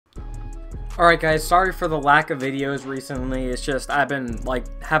Alright guys, sorry for the lack of videos recently. It's just I've been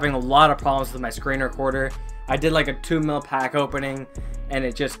having a lot of problems with my screen recorder. I did like a 2 mil pack opening and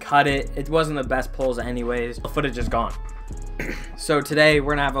it just cut it. It wasn't the best pulls anyways. The footage is gone. So today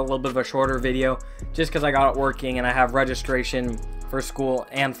we're gonna have a little bit of a shorter video just because I got it working and I have registration for school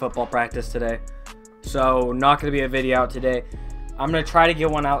and football practice today. So not gonna be a video out today. I'm gonna try to get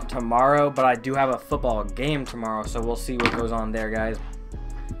one out tomorrow, but I do have a football game tomorrow, so we'll see what goes on there, guys.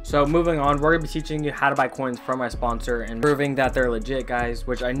 So moving on, we're going to be teaching you how to buy coins from my sponsor and proving that they're legit, guys,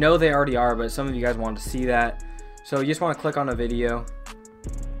 which I know they already are, but some of you guys want to see that. So you just want to click on a video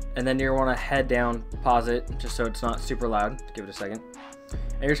and then you're want to head down, pause it just so it's not super loud. Give it a second.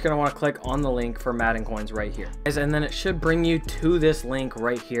 And you're just going to want to click on the link for Madden coins right here, guys, and then it should bring you to this link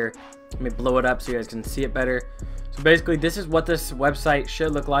right here. Let me blow it up so you guys can see it better. So basically this is what this website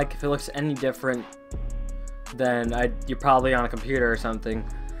should look like. If it looks any different, then you're probably on a computer or something.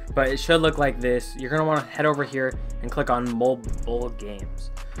 But it should look like this. You're going to want to head over here and click on mobile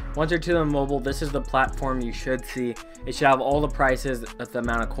games. Once you're to the mobile, this is the platform you should see. It should have all the prices of the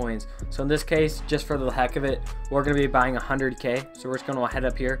amount of coins. So in this case, just for the heck of it, we're going to be buying 100k. So we're just going to head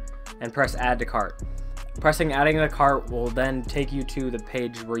up here and press add to cart. Pressing adding to the cart will then take you to the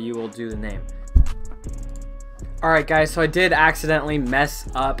page where you will do the name. Alright guys, so I did accidentally mess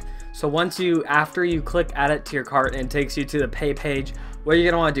up. So after you click add it to your cart and it takes you to the pay page, what you're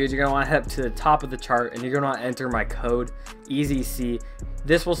going to want to do is you're going to want to head up to the top of the chart and you're going to want to enter my code EasyC.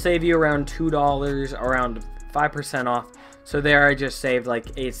 This will save you around $2, around 5% off. So there I just saved like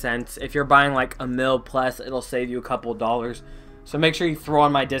 8 cents. If you're buying like a mil plus, it'll save you a couple dollars. So make sure you throw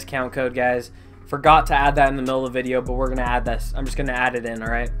on my discount code, guys. Forgot to add that in the middle of the video, but we're going to add this. I'm just going to add it in,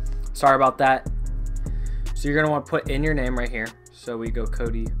 alright? Sorry about that. So you're going to want to put in your name right here. So we go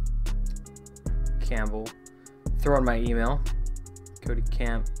Cody Campbell. Throw in my email.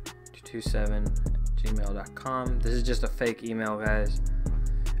 CodyCamp227@gmail.com. This is just a fake email, guys.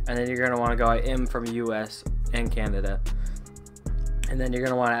 And then you're going to want to go, I am from US and Canada. And then you're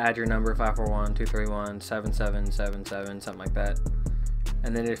going to want to add your number, 541-231-7777, something like that.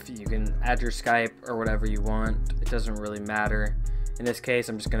 And then if you can add your Skype or whatever you want, it doesn't really matter. In this case,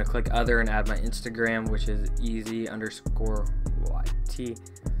 I'm just going to click other and add my Instagram, which is easy_YT.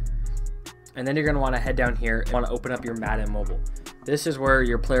 And then you're going to want to head down here and want to open up your Madden mobile. This is where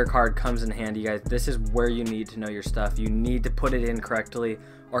your player card comes in handy, guys. This is where you need to know your stuff. You need to put it in correctly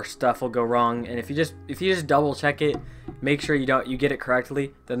or stuff will go wrong. And if you just double check it, make sure you get it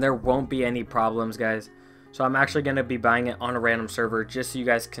correctly, then there won't be any problems, guys. So I'm actually going to be buying it on a random server just so you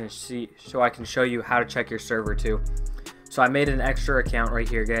guys can see, so I can show you how to check your server too. So I made an extra account right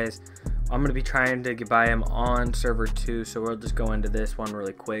here, guys. I'm going to be trying to buy them on server 2, so we'll just go into this one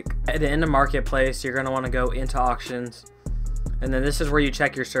really quick. At the end of marketplace, you're going to want to go into auctions. And then this is where you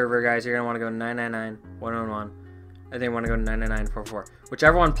check your server, guys. You're going to want to go 999-101. And then you want to go 999-44.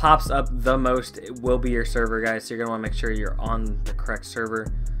 Whichever one pops up the most, it will be your server, guys. So you're going to want to make sure you're on the correct server.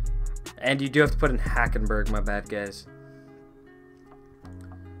 And you do have to put in Hackenberg, my bad, guys.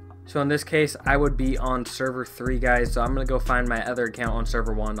 So in this case, I would be on server 3, guys. So I'm going to go find my other account on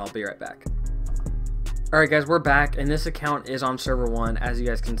server 1. I'll be right back. Alright guys, we're back. And this account is on server 1. As you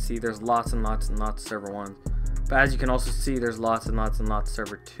guys can see, there's lots and lots and lots of server 1s. But as you can also see, there's lots and lots and lots of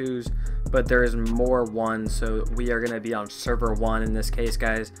server 2s. But there is more 1s. So we are going to be on server 1 in this case,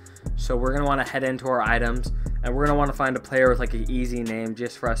 guys. So we're going to want to head into our items. And we're going to want to find a player with like an easy name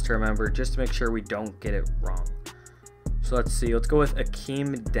just for us to remember. Just to make sure we don't get it wrong. So let's see. Let's go with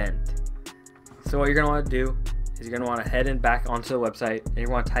Akeem Dent. So what you're going to want to do is you're going to want to head in back onto the website. And you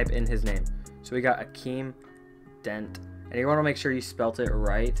want to type in his name. So we got Akeem Dent. And you want to make sure you spelt it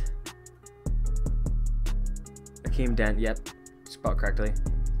right. Akeem Dent, yep, spelled correctly.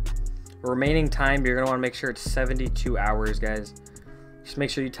 Remaining time, you're going to want to make sure it's 72 hours, guys. Just make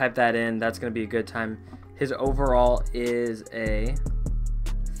sure you type that in. That's going to be a good time. His overall is a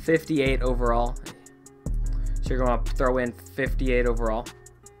 58 overall. So you're going to throw in 58 overall.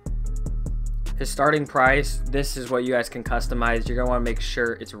 His starting price, this is what you guys can customize. You're going to want to make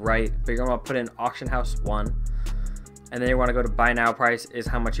sure it's right. But you're going to want to put in auction house 1. And then you want to go to buy now price is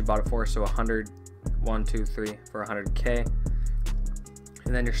how much you bought it for. So 100. 1, 2, 3 for 100k.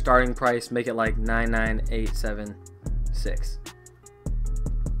 And then your starting price, make it like 99876.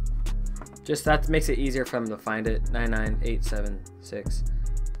 Just that makes it easier for them to find it. 99876.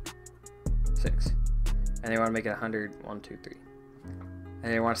 And you want to make it 100, 1, 2, 3.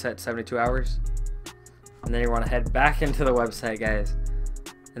 And you want to set 72 hours. And then you want to head back into the website, guys.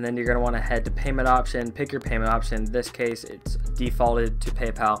 And then you're going to want to head to payment option, pick your payment option. In this case, it's defaulted to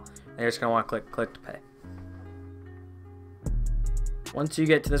PayPal. And you're just going to want to click to pay. Once you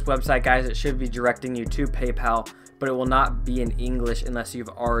get to this website, guys, it should be directing you to PayPal, but it will not be in English unless you've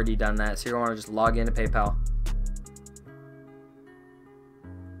already done that. So you're going to just log into PayPal.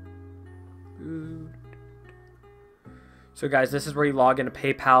 So guys, this is where you log into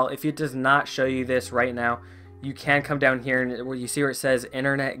PayPal. If it does not show you this right now, you can come down here and where you see where it says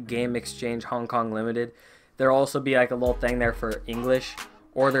Internet Game Exchange Hong Kong Limited. There'll also be like a little thing there for English,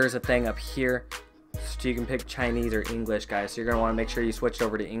 or there's a thing up here so you can pick Chinese or English, guys. So you're going to want to make sure you switch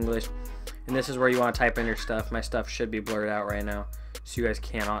over to English. And this is where you want to type in your stuff. My stuff should be blurred out right now so you guys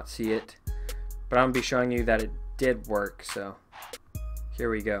cannot see it. But I'm going to be showing you that it did work. So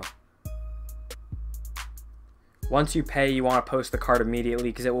here we go. Once you pay, you want to post the card immediately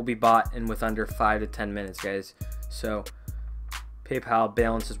because it will be bought in with under 5 to 10 minutes, guys. So PayPal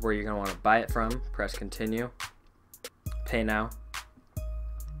balance is where you're going to want to buy it from. Press continue. Pay now.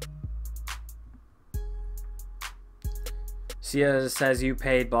 See, as it says you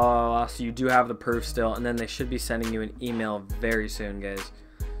paid, blah, blah, blah, so you do have the proof still, and then they should be sending you an email very soon, guys.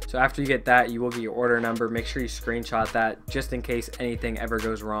 So after you get that, you will get your order number. Make sure you screenshot that just in case anything ever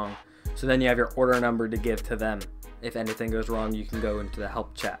goes wrong. So then you have your order number to give to them. If anything goes wrong, you can go into the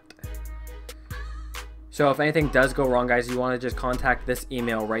help chat. So if anything does go wrong, guys, you want to just contact this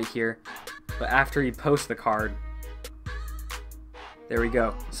email right here. But after you post the card, there we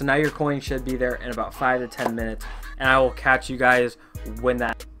go. So now your coin should be there in about 5 to 10 minutes. And I will catch you guys when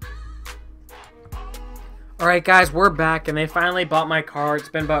that. Alright guys, we're back and they finally bought my card. It's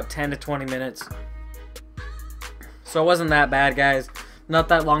been about 10 to 20 minutes. So it wasn't that bad, guys. Not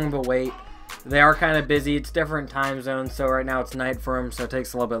that long of a wait. They are kind of busy. It's different time zones, so right now it's night for them, so it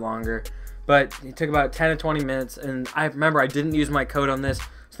takes a little bit longer. But it took about 10 to 20 minutes, and I remember I didn't use my code on this,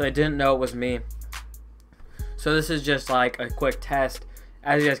 so they didn't know it was me. So this is just like a quick test.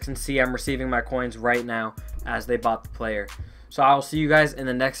 As you guys can see, I'm receiving my coins right now as they bought the player. So I'll see you guys in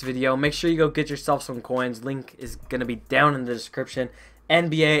the next video. Make sure you go get yourself some coins. Link is going to be down in the description.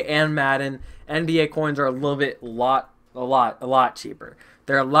 NBA and Madden. NBA coins are a little bit a lot cheaper.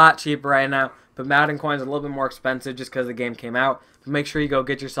 They're a lot cheaper right now, but Madden coins are a little bit more expensive just because the game came out. But make sure you go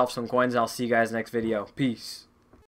get yourself some coins. I'll see you guys next video. Peace.